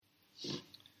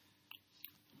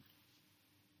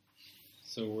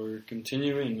So we're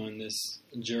continuing on this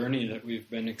journey that we've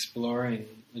been exploring,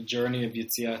 the journey of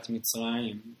Yetziat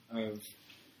Mitzrayim, of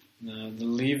the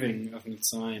leaving of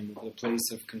Mitzrayim, of the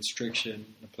place of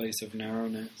constriction, the place of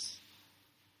narrowness,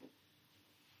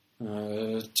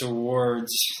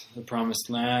 towards the promised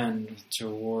land,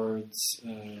 towards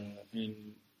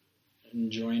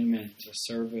enjoyment, a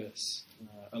service,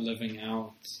 a living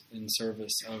out in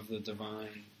service of the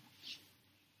divine.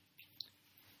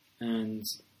 And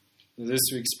this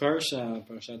week's Parshat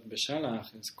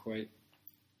Beshalach, is quite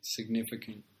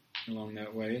significant along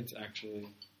that way. It's actually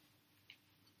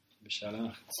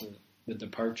Beshalach, it's the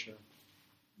departure.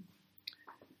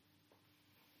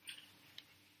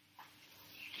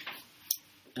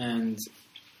 And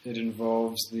it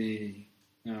involves the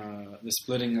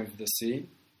splitting of the sea.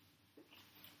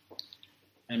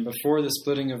 And before the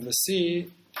splitting of the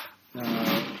sea,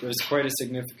 there's quite a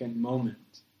significant moment.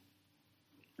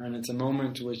 And it's a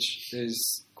moment which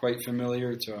is quite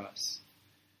familiar to us,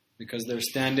 because they're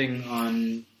standing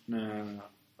on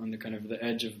the kind of the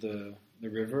edge of the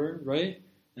river, right?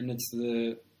 And it's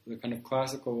the kind of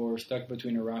classical, we're stuck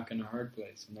between a rock and a hard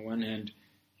place. On the one hand,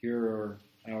 here are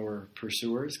our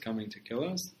pursuers coming to kill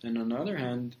us, and on the other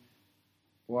hand,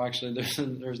 well, actually,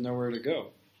 there's nowhere to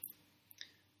go.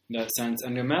 In that sense,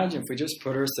 and imagine if we just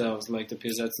put ourselves, like the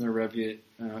Piazetzner Rebbe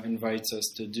invites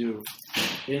us to do,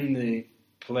 in the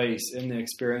place, in the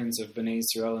experience of Bnei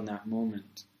Yisrael in that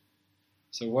moment.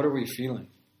 So what are we feeling?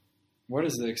 What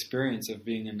is the experience of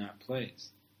being in that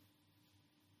place?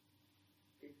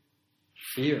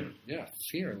 Fear. Yeah,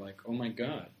 fear. Like, oh my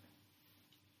God.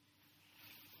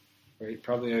 Right?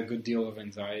 Probably a good deal of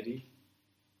anxiety.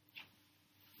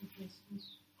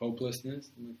 Hopelessness.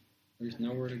 There's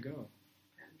nowhere to go.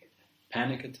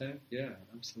 Panic attack. Yeah,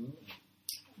 absolutely.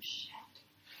 Oh,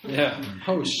 shit. Yeah.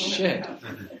 Oh, shit.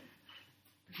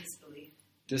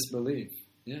 Disbelief.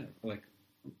 Yeah, like,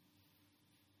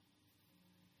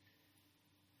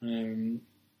 and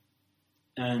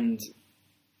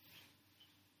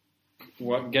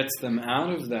what gets them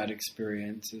out of that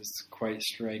experience is quite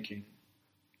striking,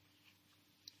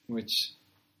 which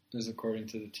is, according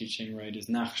to the teaching, right, is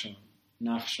Nachshon.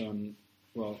 Nachshon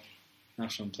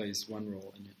plays one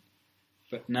role in it.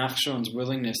 But Nachshon's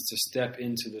willingness to step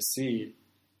into the sea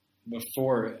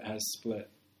before it has split.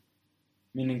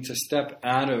 Meaning to step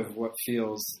out of what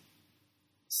feels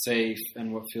safe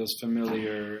and what feels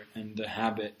familiar, and the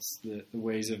habits, the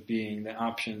ways of being, the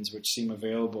options which seem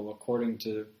available according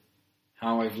to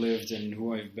how I've lived and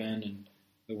who I've been and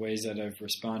the ways that I've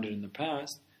responded in the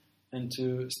past, and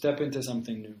to step into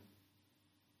something new.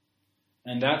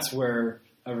 And that's where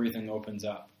everything opens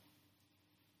up.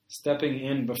 Stepping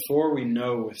in before we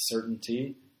know with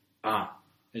certainty,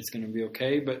 it's going to be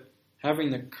okay, but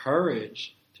having the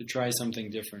courage to try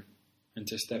something different and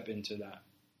to step into that.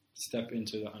 Step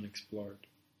into the unexplored.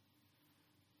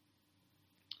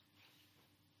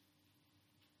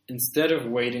 Instead of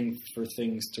waiting for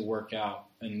things to work out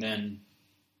and then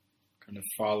kind of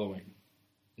following,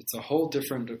 it's a whole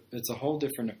different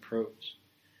approach.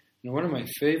 And one of my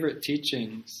favorite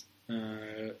teachings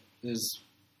is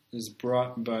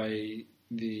brought by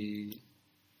the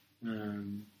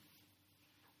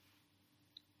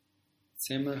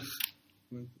Tzemach.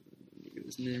 Get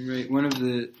his name right. One of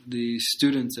the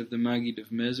students of the Maggid of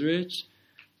Mezrich,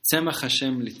 Tzemach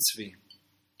Hashem Litzvi,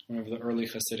 one of the early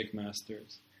Hasidic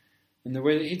masters. And the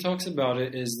way that he talks about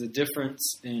it is the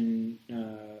difference in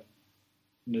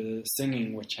the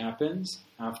singing which happens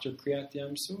after Kriyat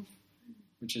Yam Suf,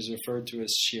 which is referred to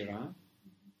as Shira,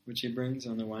 which he brings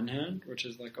on the one hand, which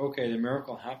is like, okay, the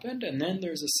miracle happened, and then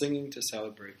there's a singing to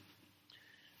celebrate.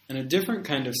 And a different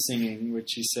kind of singing,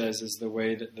 which he says is the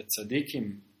way that the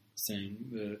tzaddikim sing,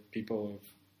 the people of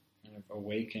kind of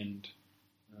awakened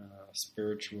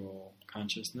spiritual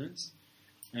consciousness.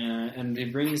 And he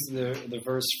brings the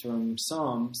verse from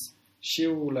Psalms,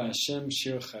 Shiru LaHashem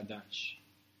Shir Chadash.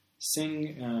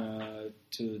 Sing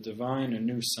to the divine a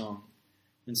new song.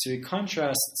 And so he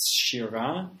contrasts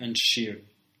Shira and Shir,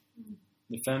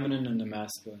 the feminine and the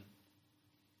masculine.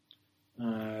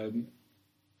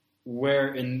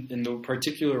 Where in the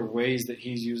particular ways that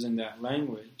he's using that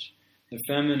language, the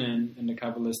feminine in the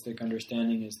Kabbalistic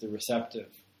understanding is the receptive.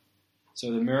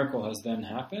 So the miracle has then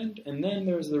happened, and then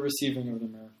there's the receiving of the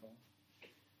miracle.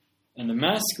 And the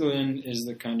masculine is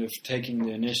the kind of taking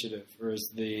the initiative, or is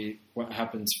the what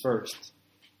happens first.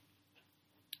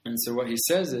 And so what he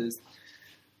says is,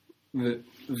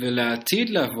 "V'la'atid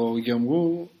lavo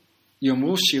yomru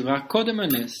shira kodem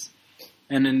hanes."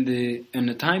 And in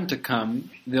the time to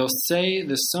come, they'll say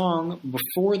the song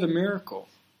before the miracle.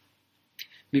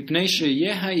 מפני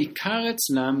שיהיה העיקר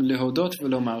אצלם להודות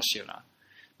ולומר שירה.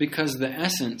 Because the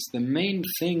essence, the main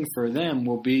thing for them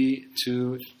will be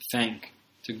to thank,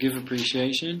 to give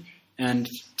appreciation, and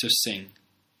to sing.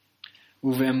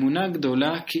 ובאמונה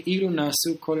גדולה כאילו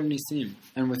נעשו כל הניסים,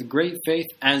 and with great faith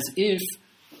as if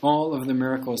all of the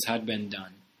miracles had been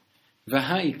done.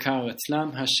 והעיקר אצלם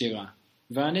השירה,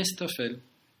 והנס תופל.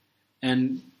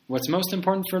 And what's most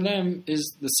important for them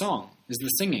is the song, is the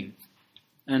singing.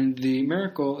 And the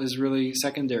miracle is really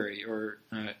secondary or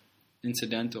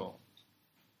incidental.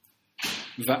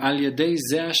 ועל ידי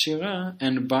זה השירה,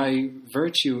 and by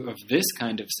virtue of this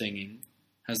kind of singing,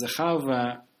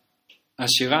 הזכר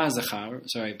Ashira Zachar,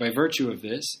 by virtue of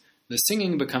this, the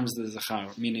singing becomes the Zachar,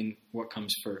 meaning what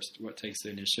comes first, what takes the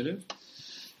initiative.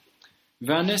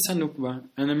 V'anes hanukba,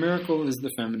 and the miracle is the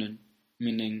feminine,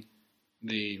 meaning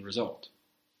the result.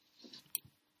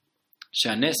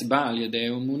 Shanes ba'al yadei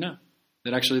umuna,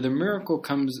 that actually the miracle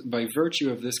comes by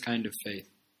virtue of this kind of faith.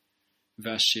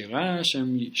 V'ashira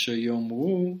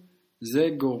sheyomru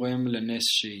ze gorem lenes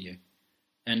sheyeh,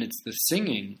 and it's the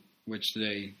singing which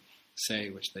they say,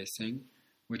 which they sing,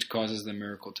 which causes the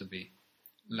miracle to be.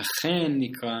 Lachen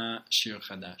nikra shir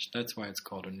chadash. That's why it's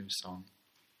called a new song.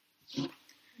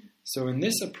 So in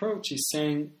this approach, he's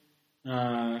saying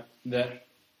that,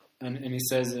 and he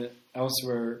says it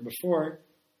elsewhere before,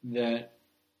 that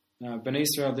Bnei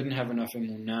Israel didn't have enough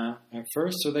emunah at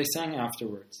first, so they sang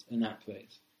afterwards in that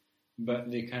place.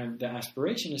 But the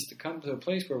aspiration is to come to a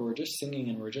place where we're just singing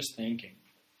and we're just thanking.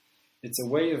 It's a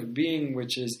way of being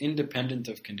which is independent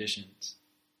of conditions,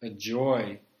 a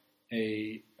joy,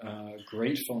 a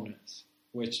gratefulness,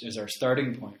 which is our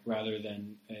starting point, rather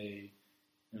than a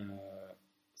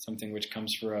something which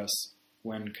comes for us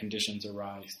when conditions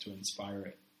arise to inspire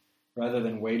it, rather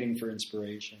than waiting for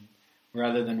inspiration,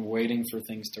 rather than waiting for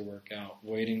things to work out,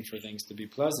 waiting for things to be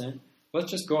pleasant.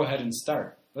 Let's just go ahead and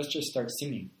start. Let's just start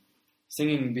singing.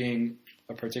 Singing being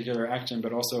a particular action,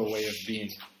 but also a way of being.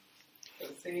 So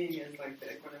singing is like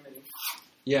the equanimity.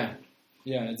 Yeah,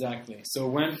 exactly. So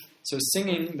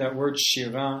singing, that word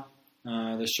shira,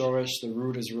 the shoresh, the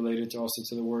root is related also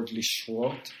to the word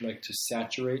lishrot, like to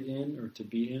saturate in or to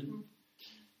be in.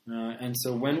 And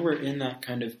so when we're in that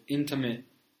kind of intimate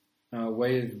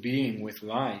way of being with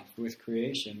life, with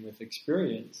creation, with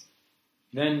experience,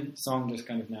 then song just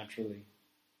kind of naturally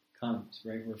comes,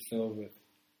 right? We're filled with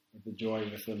the joy,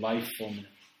 with the lifefulness.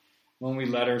 When we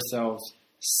let ourselves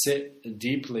sit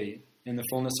deeply in the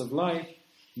fullness of life,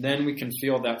 then we can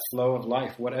feel that flow of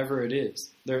life, whatever it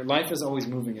is. Life is always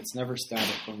moving. It's never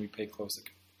static when we pay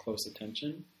close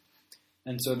attention.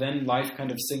 And so then life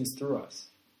kind of sings through us.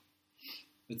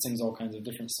 It sings all kinds of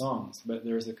different songs, but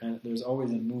there's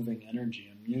always a moving energy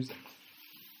and music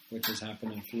which is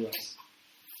happening through us.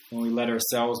 When we let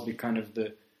ourselves be kind of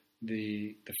the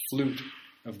flute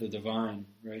of the divine,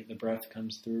 right? The breath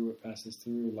comes through, it passes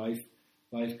through, life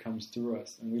comes through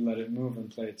us, and we let it move and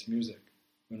play its music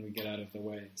when we get out of the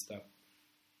way and stop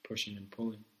pushing and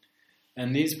pulling.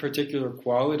 And these particular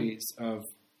qualities of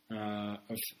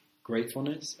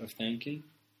gratefulness, of thanking,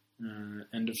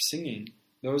 and of singing,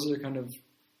 those are kind of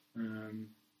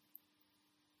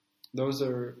those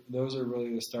are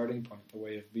really the starting point, the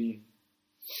way of being.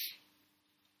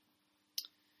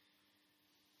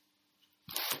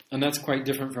 And that's quite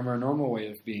different from our normal way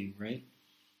of being, right?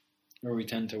 Where we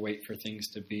tend to wait for things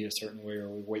to be a certain way, or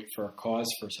we wait for a cause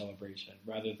for celebration,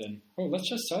 rather than, let's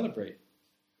just celebrate.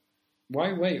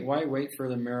 Why wait? Why wait for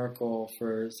the miracle,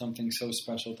 for something so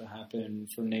special to happen,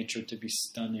 for nature to be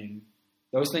stunning?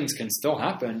 Those things can still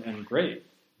happen, and great,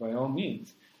 by all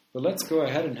means. But let's go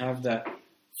ahead and have that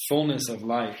fullness of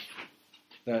life,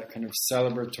 that kind of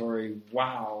celebratory,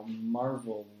 wow,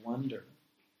 marvel, wonder.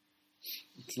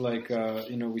 It's like,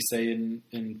 we say in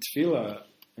Tefillah,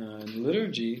 in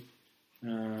liturgy,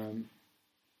 in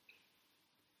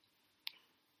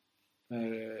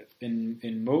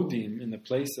Modim, in the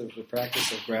place of the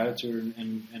practice of gratitude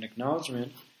and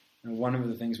acknowledgement, one of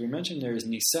the things we mentioned there is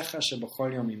Nisecha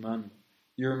shebachol yom imanu,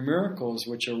 your miracles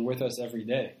which are with us every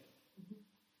day.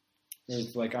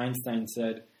 It's like Einstein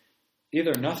said,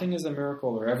 either nothing is a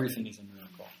miracle or everything is a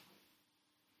miracle.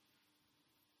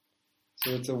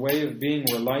 So it's a way of being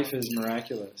where life is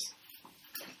miraculous.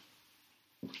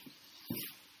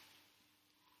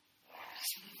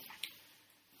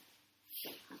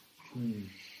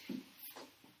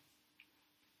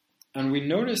 And we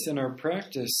notice in our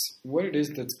practice what it is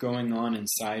that's going on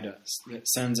inside us that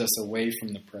sends us away from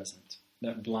the present,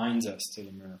 that blinds us to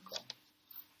the miracle.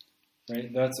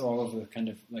 Right? That's all of the kind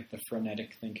of like the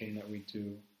frenetic thinking that we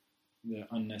do, the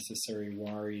unnecessary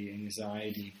worry,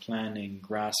 anxiety, planning,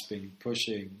 grasping,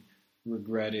 pushing,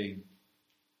 regretting,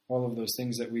 all of those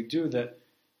things that we do that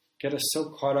get us so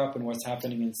caught up in what's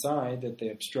happening inside that they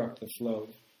obstruct the flow.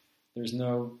 There's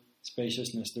no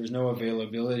spaciousness, there's no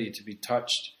availability to be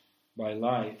touched by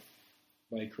life,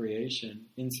 by creation,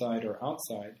 inside or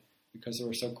outside, because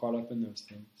we're so caught up in those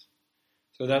things.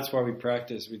 So that's why we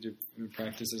practice. We do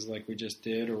practices like we just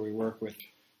did, or we work with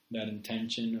that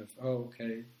intention of,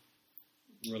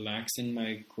 relaxing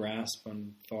my grasp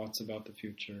on thoughts about the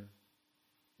future,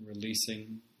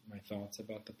 releasing my thoughts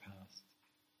about the past,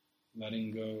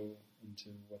 letting go into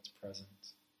what's present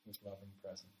with loving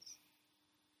presence,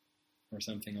 or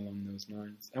something along those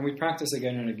lines. And we practice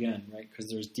again and again, right? Because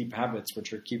there's deep habits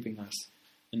which are keeping us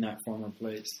in that former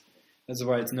place. That's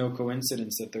why it's no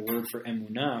coincidence that the word for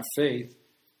emunah, faith,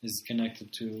 is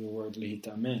connected to the word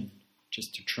lihitamen,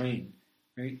 just to train,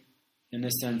 right? In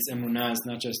this sense, emunah is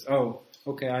not just,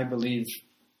 I believe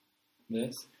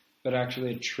this, but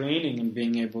actually a training in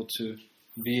being able to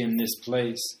be in this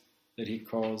place that he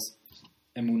calls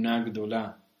emunah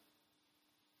gdolah,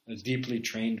 a deeply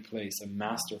trained place, a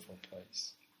masterful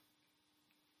place.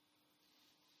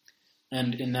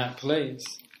 And in that place,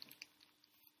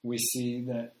 we see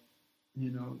that,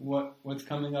 what's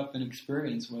coming up in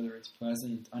experience, whether it's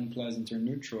pleasant, unpleasant, or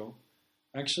neutral,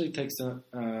 actually takes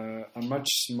a much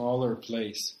smaller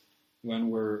place when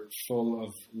we're full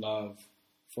of love,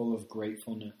 full of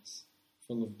gratefulness,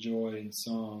 full of joy and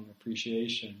song,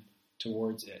 appreciation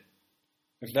towards it.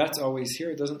 If that's always here,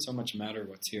 it doesn't so much matter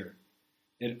what's here.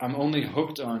 I'm only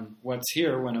hooked on what's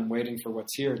here when I'm waiting for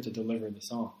what's here to deliver the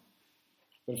song.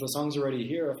 But if the song's already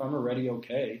here, if I'm already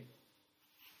okay,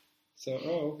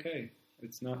 okay.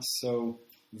 It's not so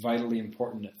vitally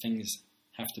important that things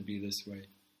have to be this way.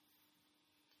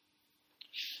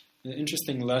 An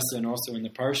interesting lesson also in the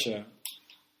Parsha,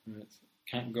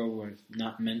 can't go with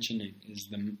not mentioning, is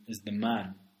the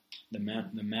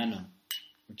manna,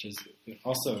 which is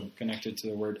also connected to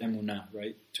the word emunah,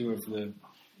 right? Two of the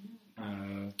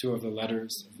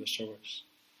letters of the shoresh.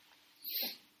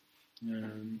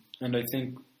 And I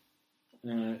think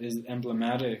is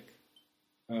emblematic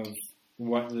of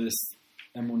what this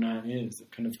emunah is,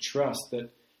 a kind of trust that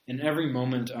in every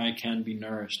moment I can be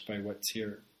nourished by what's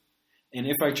here. And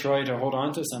if I try to hold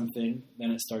on to something,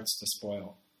 then it starts to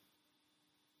spoil.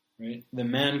 Right? The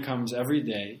man comes every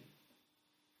day,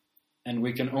 and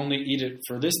we can only eat it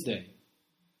for this day.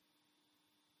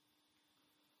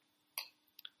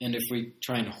 And if we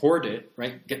try and hoard it,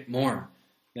 right, get more,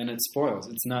 then it spoils.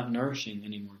 It's not nourishing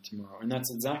anymore tomorrow. And that's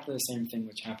exactly the same thing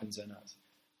which happens in us.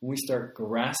 When we start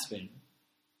grasping,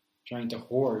 trying to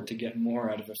hoard to get more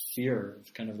out of a fear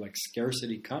of kind of like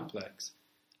scarcity complex,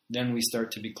 then we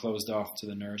start to be closed off to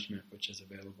the nourishment which is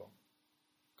available.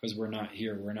 Because we're not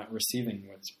here, we're not receiving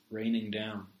what's raining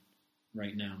down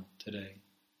right now, today,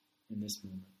 in this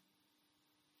moment.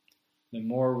 The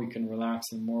more we can relax,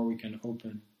 the more we can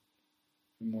open,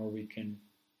 the more we can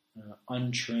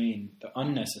untrain the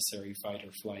unnecessary fight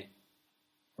or flight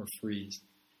or freeze.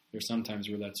 There's sometimes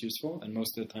where that's useful, and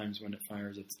most of the times when it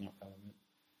fires, it's not relevant.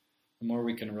 The more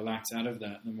we can relax out of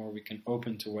that, the more we can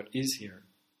open to what is here,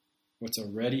 what's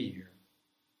already here,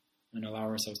 and allow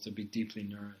ourselves to be deeply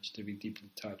nourished, to be deeply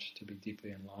touched, to be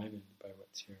deeply enlivened by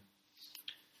what's here.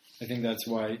 I think that's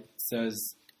why it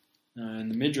says in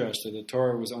the Midrash that the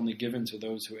Torah was only given to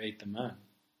those who ate the man.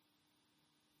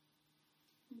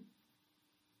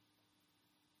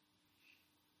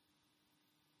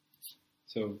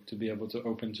 So to be able to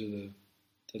open to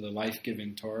the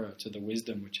life-giving Torah, to the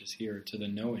wisdom which is here, to the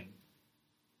knowing,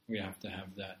 we have to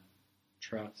have that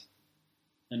trust.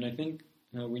 And I think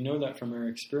we know that from our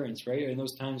experience, right? In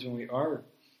those times when we are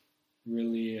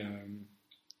really,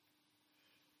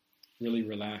 really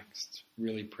relaxed,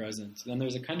 really present, then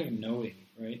there's a kind of knowing,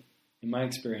 right? In my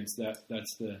experience,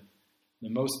 that's the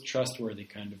most trustworthy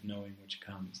kind of knowing which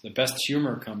comes. The best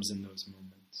humor comes in those moments.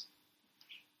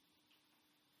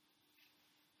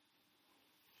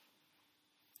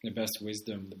 The best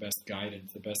wisdom, the best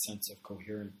guidance, the best sense of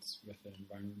coherence with the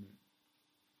environment.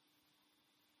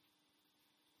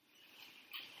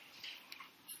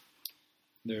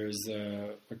 There's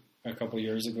a couple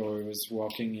years ago, I was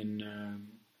walking in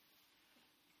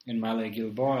Malay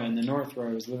Gilboa in the north, where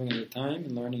I was living at the time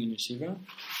and learning in yeshiva,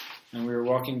 and we were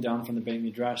walking down from the Beit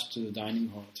Midrash to the dining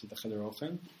hall, to the Cheder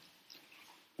Ochel,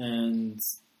 and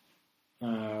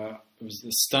it was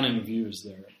the stunning views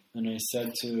there. And I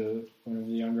said to one of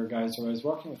the younger guys who I was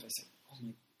walking with, I said, "Oh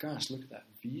my gosh, look at that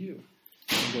view."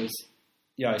 And he goes,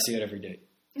 "Yeah, I see it every day."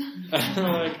 And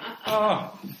I'm like,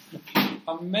 "Oh,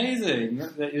 amazing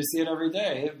that you see it every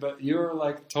day," but you're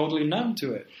like totally numb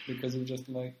to it because you're just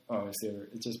like, "Oh, I see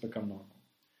it. It's just become normal."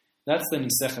 That's the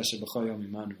nisecha sheb'chol yom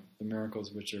imanu, the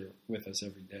miracles which are with us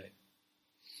every day.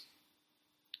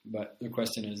 But the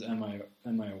question is, am I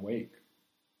awake?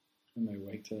 Am I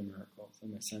awake to the miracles?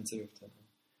 Am I sensitive to them?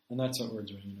 And that's what we're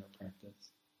doing in our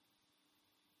practice.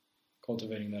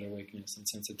 Cultivating that awakeness and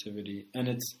sensitivity. And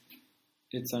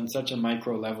it's on such a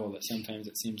micro level that sometimes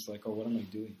it seems like, oh, what am I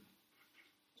doing?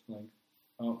 Like,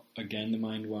 oh, again the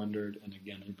mind wandered, and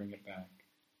again I bring it back.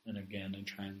 And again I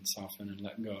try and soften and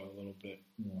let go a little bit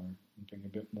more, and bring a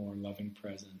bit more loving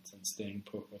presence and staying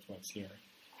put with what's here.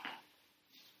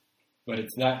 But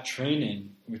it's that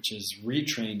training which is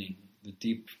retraining the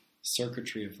deep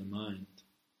circuitry of the mind.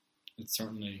 It's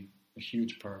certainly a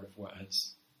huge part of what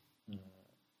has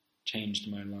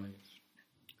changed my life,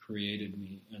 created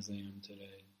me as I am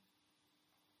today.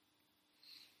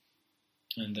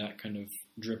 And that kind of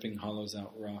dripping hollows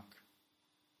out rock,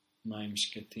 Maim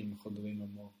shketim chodlim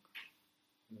amok,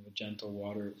 the gentle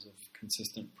waters of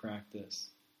consistent practice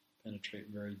penetrate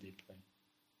very deeply.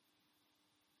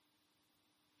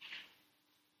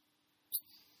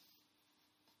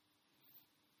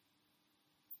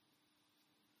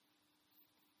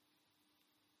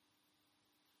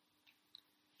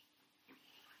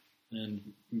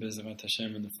 And Bezrat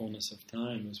Hashem, in the fullness of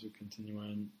time, as we continue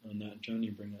on that journey,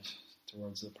 bring us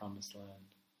towards the promised land.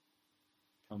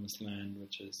 Promised land,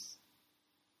 which is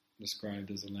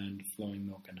described as a land of flowing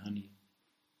milk and honey,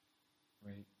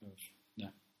 right? Of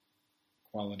that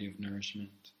quality of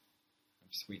nourishment,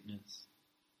 of sweetness.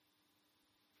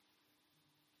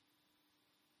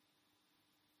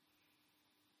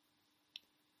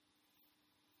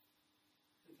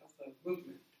 It's also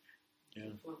movement.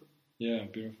 Yeah. Yeah,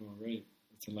 beautiful, right?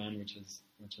 It's a land which is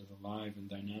alive and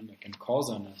dynamic and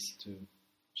calls on us to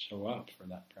show up for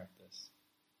that practice,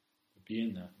 to be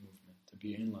in that movement, to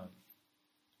be in life.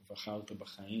 V'chalta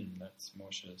b'chaim, that's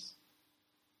Moshe's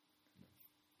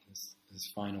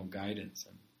his final guidance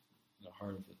and the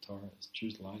heart of the Torah is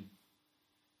choose life.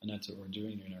 And that's what we're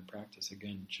doing in our practice,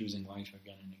 again, choosing life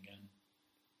again and again.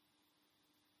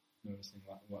 Noticing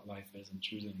what life is and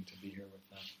choosing to be here with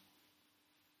that.